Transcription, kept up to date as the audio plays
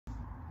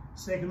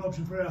Second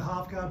option for a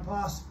half guard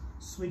pass,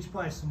 switch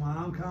base. So my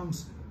arm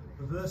comes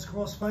reverse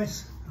cross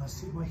face, and I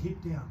sit my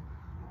hip down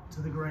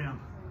to the ground.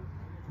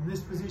 From this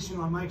position,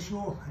 I make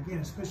sure, again,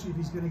 especially if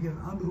he's going to get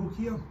an underhook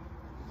here,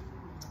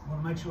 I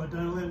want to make sure I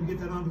don't allow him to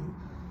get that underhook.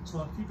 So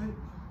I keep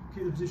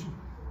the position.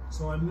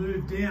 So I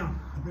move down,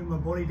 I bring my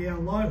body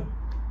down low,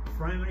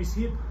 frame on his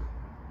hip,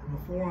 and my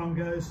forearm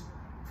goes,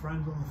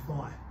 framed on the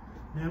thigh.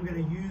 Now I'm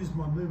going to use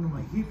my movement of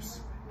my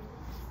hips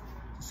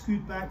to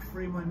scoot back,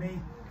 free my knee,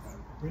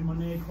 bring my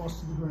knee across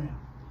to the ground.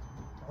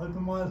 To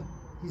open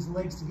his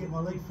legs to get my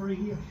leg free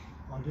here,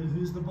 I do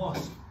who's the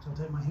boss. So I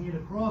take my hand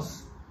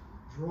across,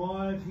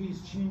 drive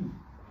his chin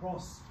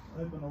across,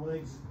 open the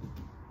legs,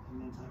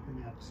 and then take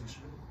them out of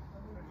position.